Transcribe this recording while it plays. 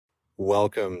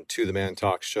Welcome to the Man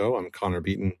Talk Show. I'm Connor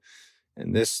Beaton.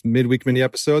 And this midweek mini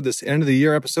episode, this end of the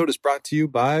year episode, is brought to you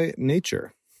by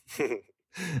nature.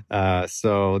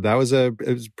 So that was it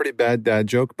was a pretty bad dad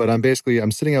joke, but I'm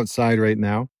sitting outside right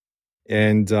now,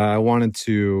 and I wanted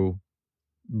to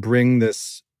bring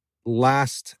this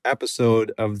last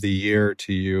episode of the year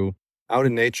to you out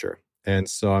in nature. And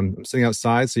so I'm sitting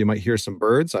outside, so you might hear some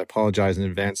birds. I apologize in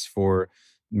advance for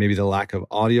maybe the lack of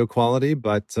audio quality,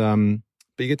 but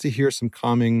you get to hear some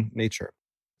calming nature.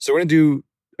 So we're going to do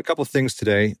a couple of things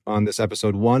today on this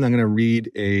episode. One, I'm going to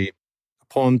read a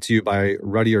poem to you by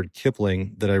Rudyard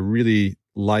Kipling that I really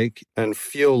like and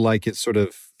feel like it sort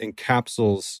of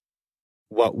encapsulates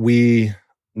what we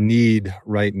need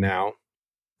right now,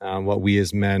 what we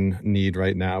as men need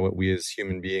right now, what we as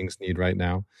human beings need right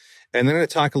now. And then I'm going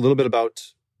to talk a little bit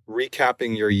about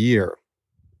recapping your year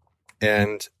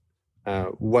and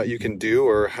what you can do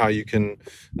or how you can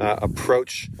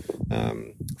approach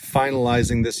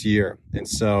finalizing this year. And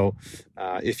so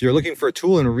if you're looking for a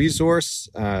tool and a resource,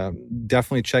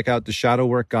 definitely check out the Shadow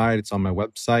Work Guide. It's on my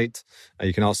website.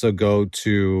 You can also go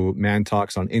to Man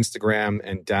Talks on Instagram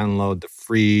and download the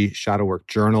free Shadow Work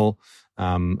Journal.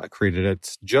 I created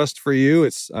it just for you.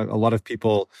 It's a lot of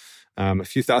people, a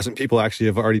few thousand people actually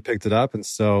have already picked it up. And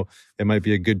so it might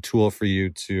be a good tool for you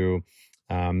to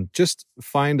just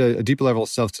find a deeper level of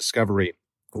self-discovery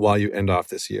while you end off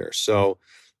this year. So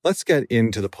let's get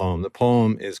into the poem. The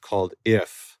poem is called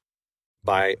If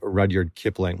by Rudyard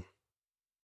Kipling.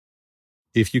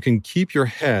 If you can keep your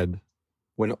head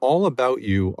when all about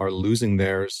you are losing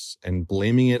theirs and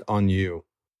blaming it on you,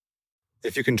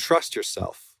 if you can trust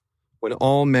yourself when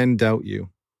all men doubt you,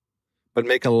 but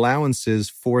make allowances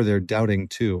for their doubting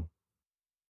too,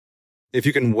 if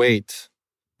you can wait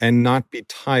and not be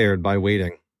tired by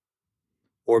waiting,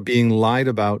 or being lied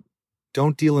about,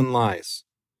 don't deal in lies,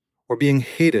 or being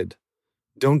hated,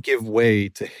 don't give way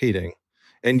to hating,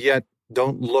 and yet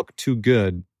don't look too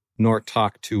good nor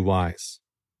talk too wise.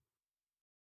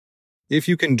 If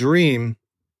you can dream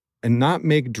and not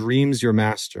make dreams your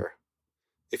master,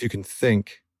 if you can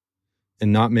think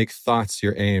and not make thoughts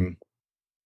your aim,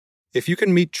 if you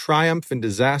can meet triumph and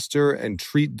disaster and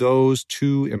treat those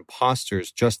two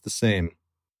impostors just the same,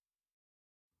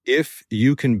 if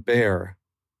you can bear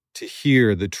to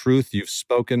hear the truth you've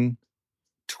spoken,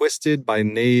 twisted by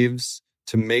knaves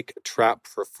to make a trap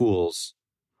for fools,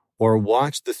 or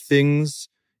watch the things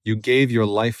you gave your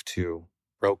life to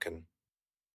broken,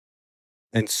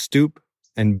 and stoop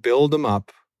and build them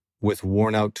up with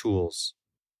worn-out tools.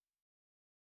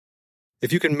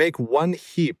 If you can make one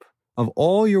heap of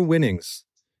all your winnings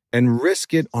and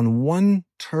risk it on one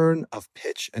turn of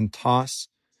pitch and toss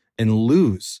and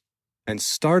lose and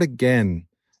start again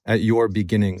at your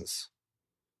beginnings,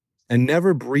 and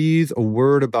never breathe a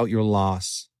word about your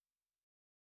loss.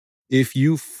 If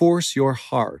you force your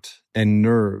heart and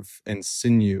nerve and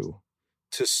sinew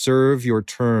to serve your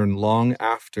turn long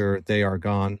after they are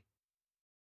gone,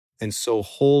 and so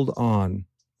hold on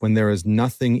when there is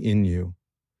nothing in you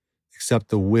except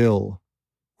the will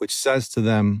which says to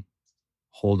them,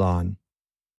 hold on.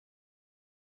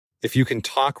 If you can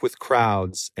talk with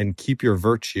crowds and keep your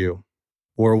virtue,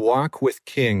 or walk with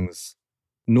kings,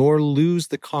 nor lose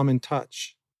the common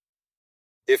touch.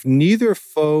 If neither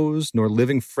foes nor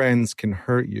living friends can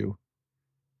hurt you,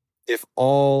 if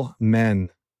all men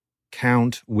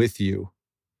count with you,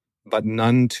 but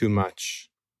none too much,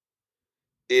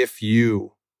 if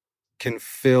you can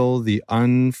fill the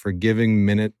unforgiving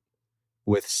minute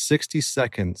with 60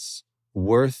 seconds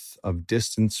worth of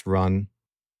distance run,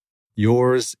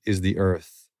 yours is the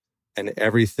earth and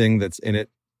everything that's in it.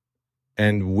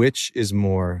 And which is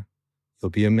more, you'll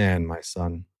be a man, my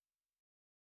son.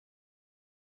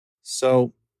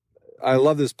 So I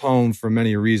love this poem for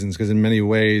many reasons, because in many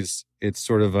ways, it's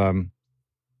sort of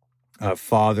a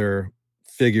father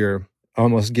figure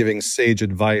almost giving sage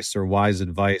advice or wise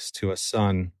advice to a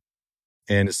son.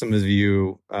 And as some of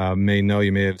you may know,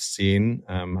 you may have seen,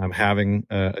 I'm having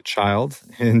a child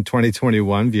in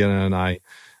 2021. Vienna and I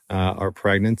are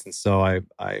pregnant. And so I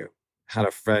had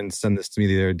a friend send this to me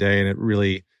the other day, and it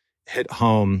really hit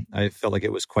home. I felt like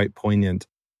it was quite poignant.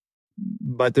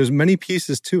 But there's many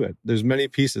pieces to it. There's many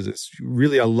pieces. It's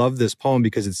really, I love this poem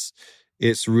because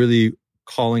it's really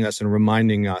calling us and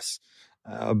reminding us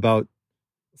about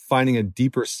finding a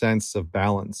deeper sense of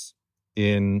balance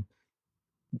in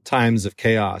times of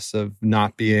chaos, of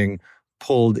not being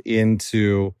pulled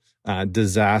into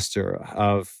disaster,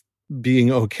 of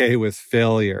being okay with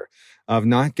failure, of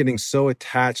not getting so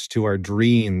attached to our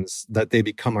dreams that they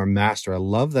become our master. I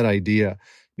love that idea,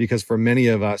 because for many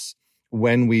of us,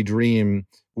 when we dream,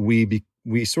 we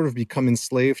we sort of become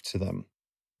enslaved to them.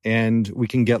 And we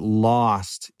can get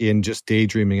lost in just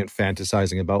daydreaming and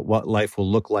fantasizing about what life will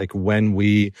look like when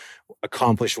we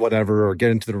accomplish whatever or get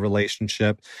into the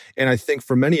relationship. And I think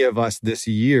for many of us, this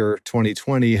year,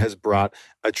 2020, has brought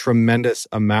a tremendous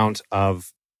amount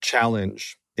of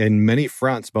challenge in many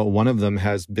fronts. But one of them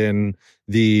has been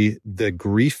the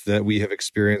grief that we have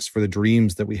experienced for the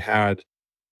dreams that we had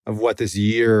of what this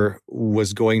year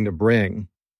was going to bring.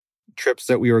 Trips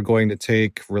that we were going to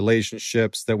take,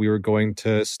 relationships that we were going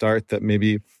to start that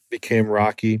maybe became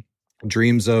rocky,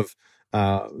 dreams of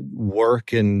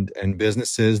work and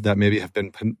businesses that maybe have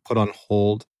been put on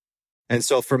hold. And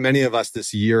so for many of us,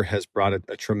 this year has brought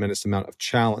a tremendous amount of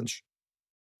challenge.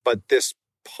 But this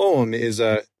poem is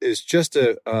just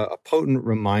a potent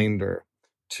reminder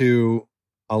to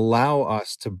allow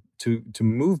us to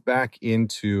move back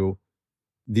into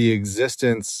the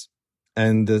existence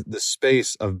and the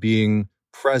space of being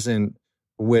present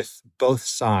with both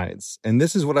sides. And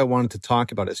this is what I wanted to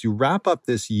talk about. As you wrap up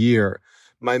this year,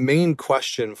 my main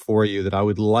question for you that I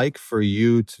would like for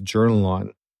you to journal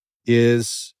on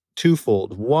is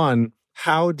twofold. One,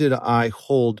 how did I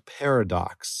hold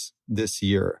paradox this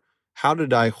year? How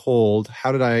did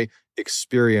I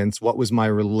experience, what was my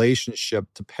relationship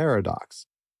to paradox?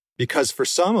 Because for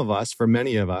some of us, for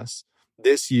many of us,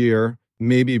 this year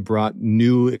maybe brought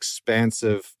new,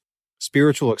 expansive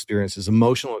spiritual experiences,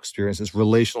 emotional experiences,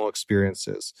 relational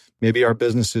experiences. Maybe our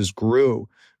businesses grew,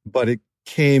 but it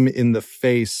came in the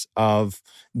face of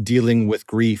dealing with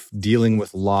grief, dealing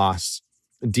with loss,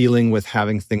 dealing with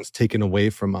having things taken away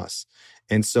from us.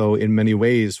 And so in many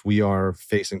ways, we are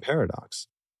facing paradox.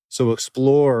 So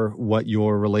explore what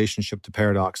your relationship to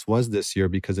paradox was this year,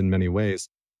 because in many ways,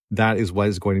 that is what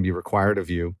is going to be required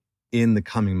of you in the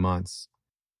coming months.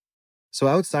 So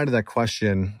outside of that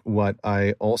question, what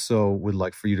I also would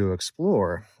like for you to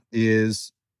explore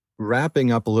is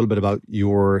wrapping up a little bit about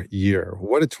your year.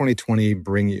 What did 2020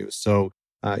 bring you? So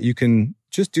you can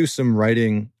just do some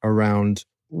writing around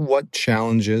what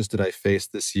challenges did I face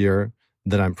this year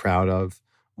that I'm proud of?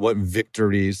 What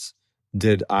victories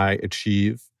did I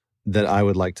achieve that I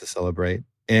would like to celebrate?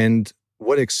 And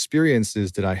what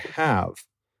experiences did I have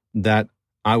that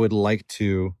I would like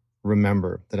to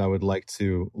remember, that I would like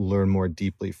to learn more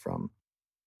deeply from?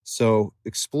 So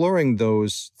exploring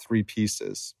those three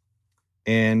pieces.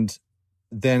 And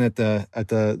then at the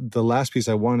last piece,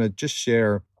 I want to just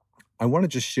share a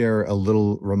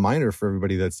little reminder for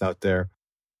everybody that's out there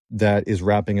that is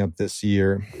wrapping up this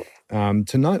year,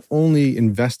 to not only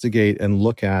investigate and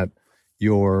look at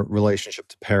your relationship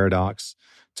to paradox,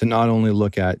 to not only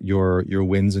look at your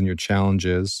wins and your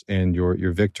challenges and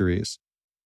your victories,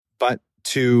 but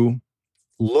to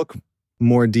look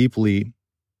more deeply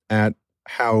at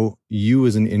how you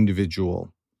as an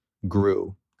individual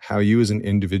grew, how you as an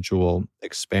individual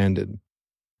expanded.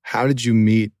 How did you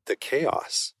meet the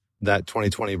chaos that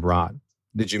 2020 brought?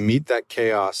 Did you meet that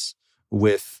chaos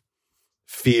with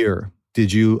fear?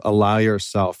 Did you allow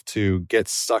yourself to get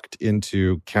sucked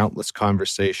into countless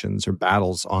conversations or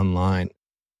battles online?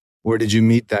 Or did you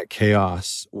meet that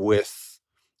chaos with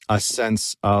a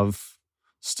sense of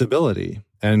stability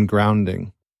and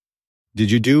grounding? Did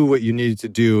you do what you needed to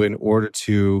do in order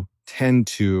to tend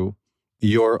to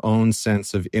your own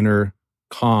sense of inner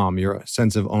calm, your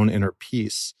sense of own inner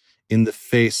peace in the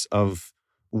face of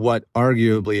what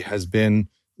arguably has been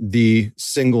the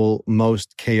single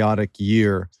most chaotic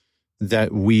year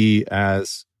that we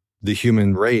as the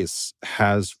human race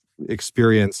has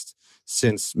experienced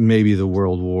since maybe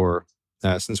World War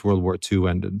II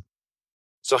ended?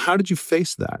 So how did you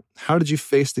face that? How did you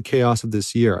face the chaos of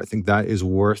this year? I think that is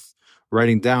worth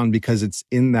writing down, because it's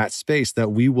in that space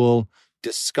that we will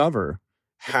discover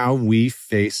how we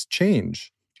face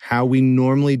change, how we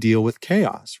normally deal with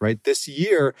chaos, right? This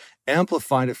year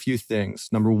amplified a few things.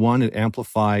 Number one, it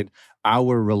amplified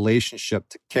our relationship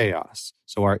to chaos.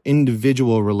 So our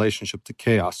individual relationship to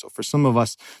chaos. So for some of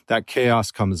us, that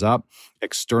chaos comes up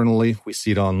externally. We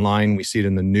see it online. We see it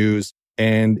in the news.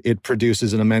 And it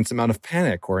produces an immense amount of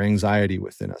panic or anxiety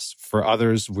within us. For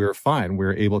others, we're fine.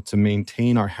 We're able to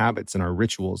maintain our habits and our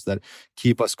rituals that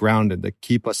keep us grounded, that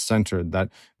keep us centered, that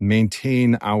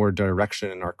maintain our direction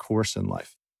and our course in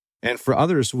life. And for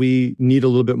others, we need a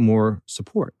little bit more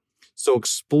support. So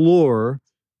explore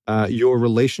your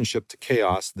relationship to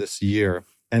chaos this year.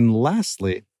 And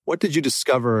lastly, what did you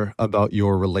discover about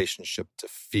your relationship to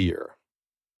fear?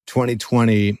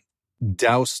 2020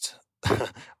 doused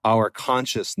our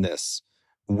consciousness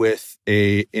with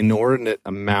an inordinate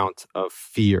amount of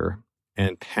fear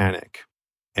and panic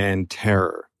and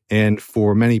terror And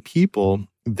for many people,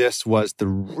 this was the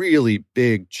really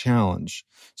big challenge.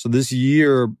 So this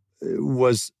year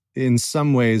was in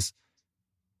some ways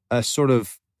a sort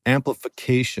of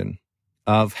amplification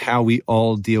of how we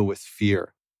all deal with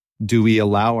fear. Do we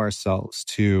allow ourselves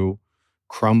to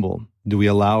crumble? Do we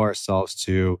allow ourselves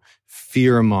to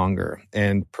fearmonger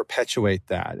and perpetuate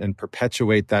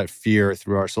that fear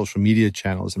through our social media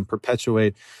channels and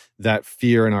perpetuate that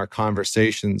fear in our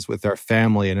conversations with our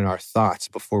family and in our thoughts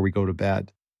before we go to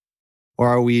bed? Or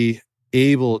are we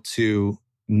able to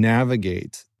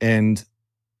navigate and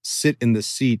sit in the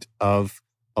seat of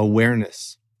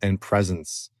awareness and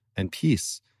presence and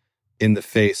peace in the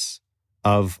face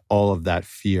of all of that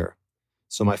fear?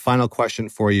 So my final question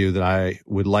for you that I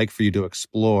would like for you to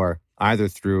explore, either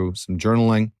through some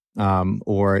journaling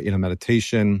or in a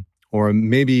meditation, or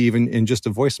maybe even in just a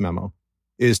voice memo,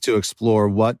 is to explore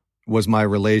what was my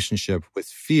relationship with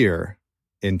fear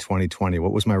in 2020?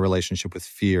 What was my relationship with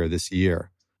fear this year?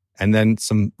 And then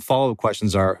some follow-up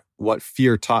questions are, what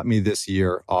fear taught me this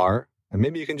year are, and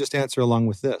maybe you can just answer along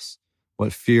with this,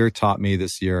 what fear taught me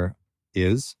this year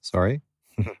is,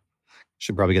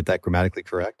 should probably get that grammatically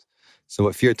correct. So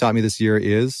what fear taught me this year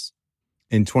is,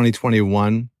 in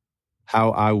 2021,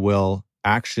 how I will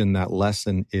action that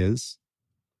lesson is.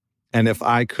 And if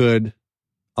I could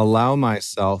allow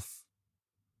myself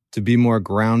to be more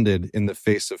grounded in the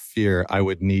face of fear, I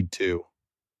would need to.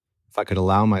 If I could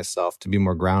allow myself to be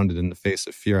more grounded in the face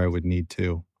of fear, I would need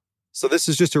to. So this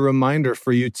is just a reminder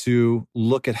for you to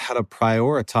look at how to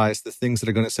prioritize the things that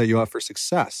are going to set you up for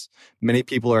success. Many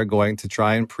people are going to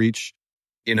try and preach,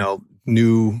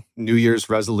 New Year's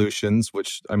resolutions,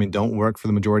 which, don't work for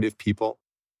the majority of people.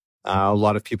 A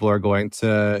lot of people are going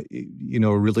to,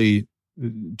 really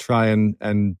try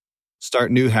and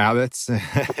start new habits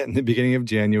in the beginning of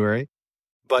January.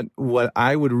 But what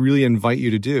I would really invite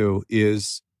you to do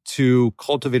is to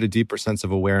cultivate a deeper sense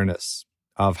of awareness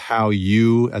of how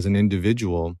you as an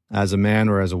individual, as a man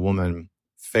or as a woman,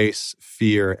 face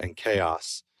fear and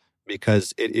chaos,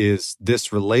 because it is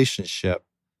this relationship.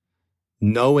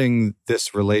 Knowing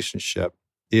this relationship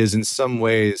is in some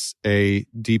ways a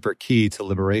deeper key to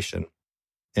liberation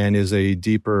and is a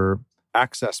deeper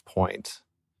access point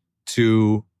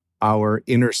to our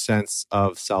inner sense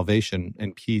of salvation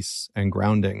and peace and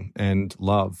grounding and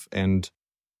love and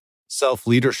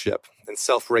self-leadership and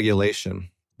self-regulation.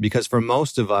 Because for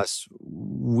most of us,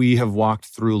 we have walked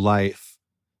through life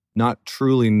not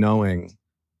truly knowing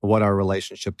what our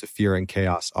relationship to fear and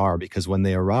chaos are, because when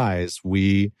they arise,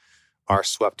 we are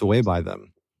swept away by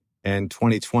them. And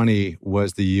 2020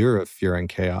 was the year of fear and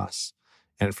chaos.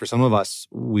 And for some of us,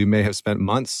 we may have spent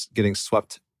months getting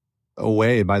swept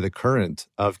away by the current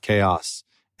of chaos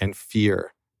and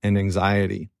fear and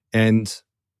anxiety. And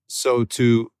so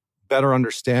to better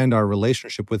understand our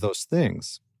relationship with those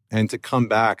things and to come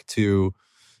back to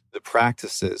the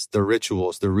practices, the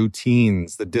rituals, the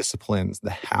routines, the disciplines,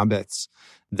 the habits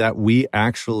that we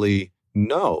actually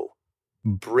know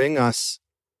bring us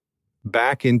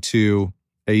back into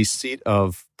a seat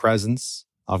of presence,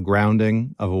 of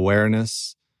grounding, of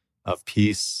awareness, of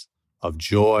peace, of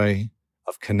joy,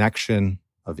 of connection,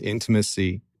 of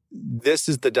intimacy. This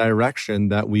is the direction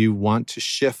that we want to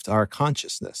shift our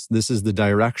consciousness. This is the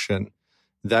direction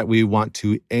that we want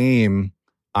to aim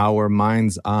our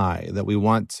mind's eye, that we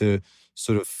want to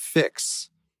sort of fix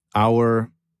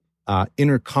our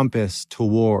inner compass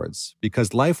towards,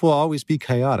 because life will always be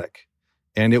chaotic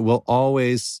and it will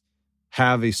always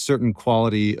have a certain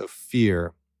quality of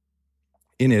fear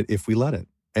in it if we let it.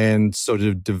 And so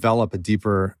to develop a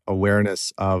deeper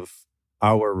awareness of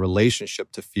our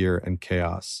relationship to fear and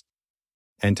chaos,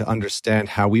 and to understand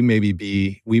how we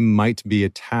might be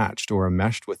attached or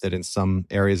enmeshed with it in some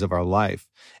areas of our life,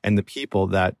 and the people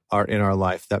that are in our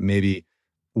life that maybe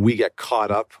we get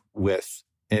caught up with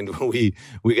and we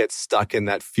get stuck in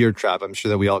that fear trap. I'm sure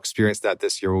that we all experienced that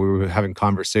this year, where we were having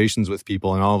conversations with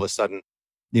people and all of a sudden,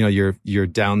 you're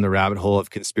down the rabbit hole of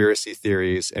conspiracy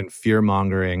theories and fear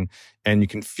mongering, and you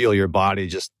can feel your body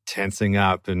just tensing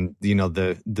up, and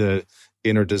the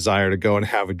inner desire to go and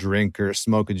have a drink or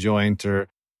smoke a joint or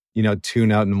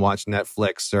tune out and watch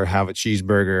Netflix or have a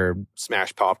cheeseburger,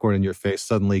 smash popcorn in your face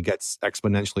suddenly gets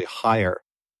exponentially higher.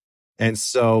 And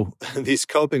so these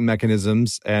coping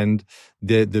mechanisms and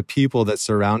the people that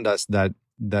surround us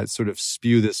that sort of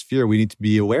spew this fear, we need to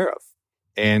be aware of.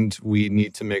 And we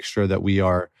need to make sure that we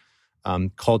are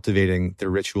cultivating the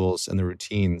rituals and the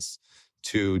routines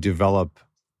to develop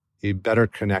a better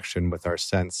connection with our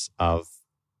sense of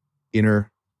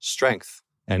inner strength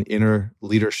and inner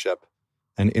leadership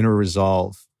and inner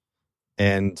resolve.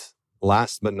 And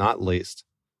last but not least,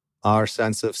 our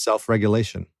sense of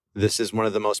self-regulation. this is one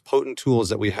of the most potent tools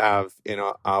that we have in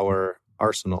our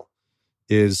arsenal,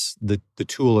 is the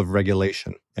tool of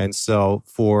regulation. And so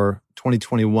for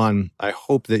 2021, I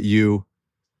hope that you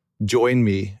join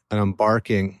me in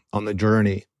embarking on the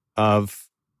journey of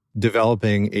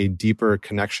developing a deeper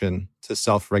connection to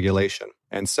self-regulation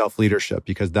and self-leadership,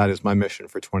 because that is my mission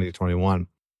for 2021.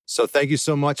 So thank you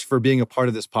so much for being a part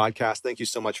of this podcast. Thank you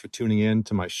so much for tuning in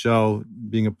to my show,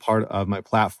 being a part of my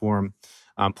platform.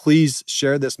 Please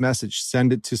share this message.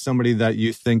 Send it to somebody that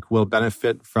you think will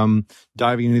benefit from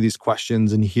diving into these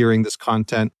questions and hearing this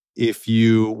content. If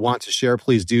you want to share,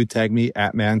 please do tag me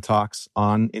at ManTalks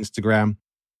on Instagram.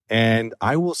 And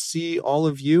I will see all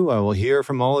of you. I will hear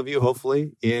from all of you,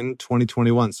 hopefully, in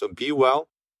 2021. So be well,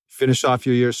 finish off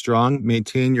your year strong,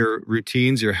 maintain your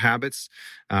routines, your habits,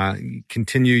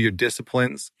 continue your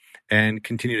disciplines, and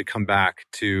continue to come back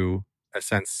to a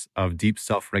sense of deep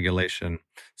self-regulation,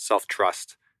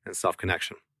 self-trust, and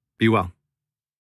self-connection. Be well.